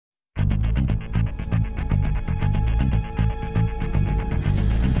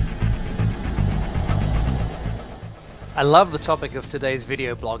I love the topic of today's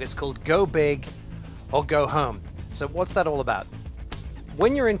video blog. It's called Go Big or Go Home. So what's that all about?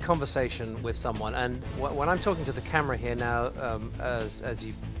 When you're in conversation with someone, and when I'm talking to the camera here now, as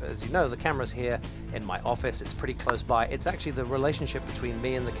you know, the camera's here in my office. It's pretty close by. It's actually the relationship between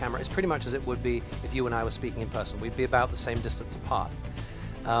me and the camera is pretty much as it would be if you and I were speaking in person. We'd be about the same distance apart.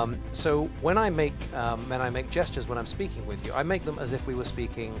 So when I make gestures when I'm speaking with you, I make them as if we were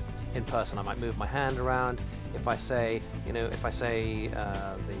speaking in person. I might move my hand around. If I say, the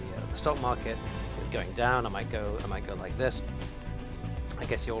stock market is going down, I might go like this. I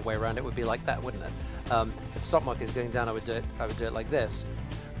guess the old way around it would be like that, wouldn't it? If the stock market is going down, I would do it like this.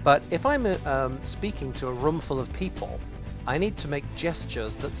 But if I'm speaking to a room full of people, I need to make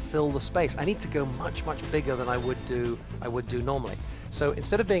gestures that fill the space. I need to go much bigger than I would do normally. So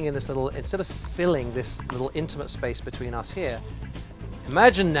instead of filling this little intimate space between us here,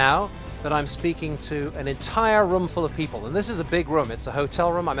 imagine now that I'm speaking to an entire room full of people, and this is a big room. It's a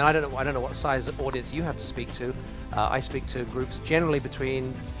hotel room. I mean, I don't know what size audience you have to speak to. I speak to groups generally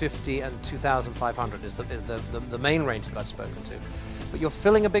between 50 and 2,500 is the main range that I've spoken to. But you're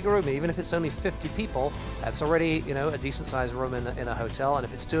filling a big room, even if it's only 50 people. That's already a decent sized room in a hotel, and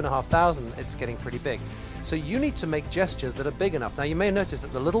if it's 2,500, it's getting pretty big. So you need to make gestures that are big enough. Now you may notice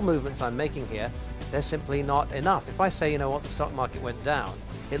that the little movements I'm making here, they're simply not enough. If I say, the stock market went down,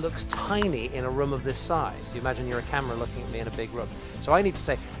 it looks tiny in a room of this size. You imagine you're a camera looking at me in a big room. So I need to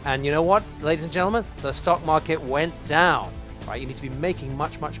say, and you know what, ladies and gentlemen, the stock market went down. Right? You need to be making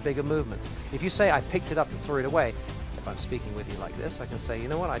much bigger movements. If you say I picked it up and threw it away, if I'm speaking with you like this, I can say, you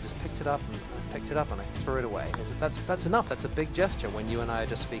know what, I just picked it up and I threw it away. That's enough. That's a big gesture when you and I are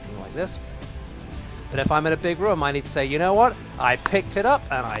just speaking like this. But if I'm in a big room, I need to say, you know what, I picked it up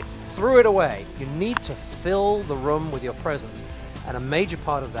and I threw it away. You need to fill the room with your presence. And a major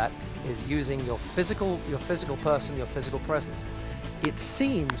part of that is using your physical person, your physical presence. It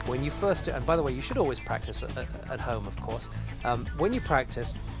seems when you first do, and by the way, you should always practice at home, of course. When you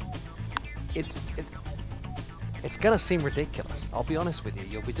practice, it's going to seem ridiculous. I'll be honest with you.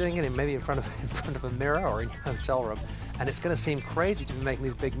 You'll be doing it maybe in front of a mirror or in your hotel room, and it's going to seem crazy to be making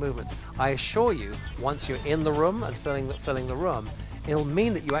these big movements. I assure you, once you're in the room and filling the room, it'll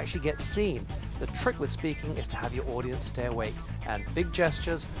mean that you actually get seen. The trick with speaking is to have your audience stay awake, and big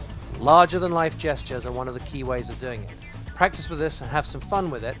gestures, larger than life gestures, are one of the key ways of doing it. Practice with this and have some fun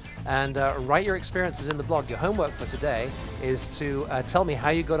with it, and write your experiences in the blog. Your homework for today is to tell me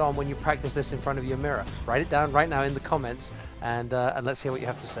how you got on when you practiced this in front of your mirror. Write it down right now in the comments, and let's hear what you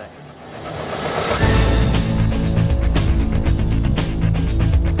have to say.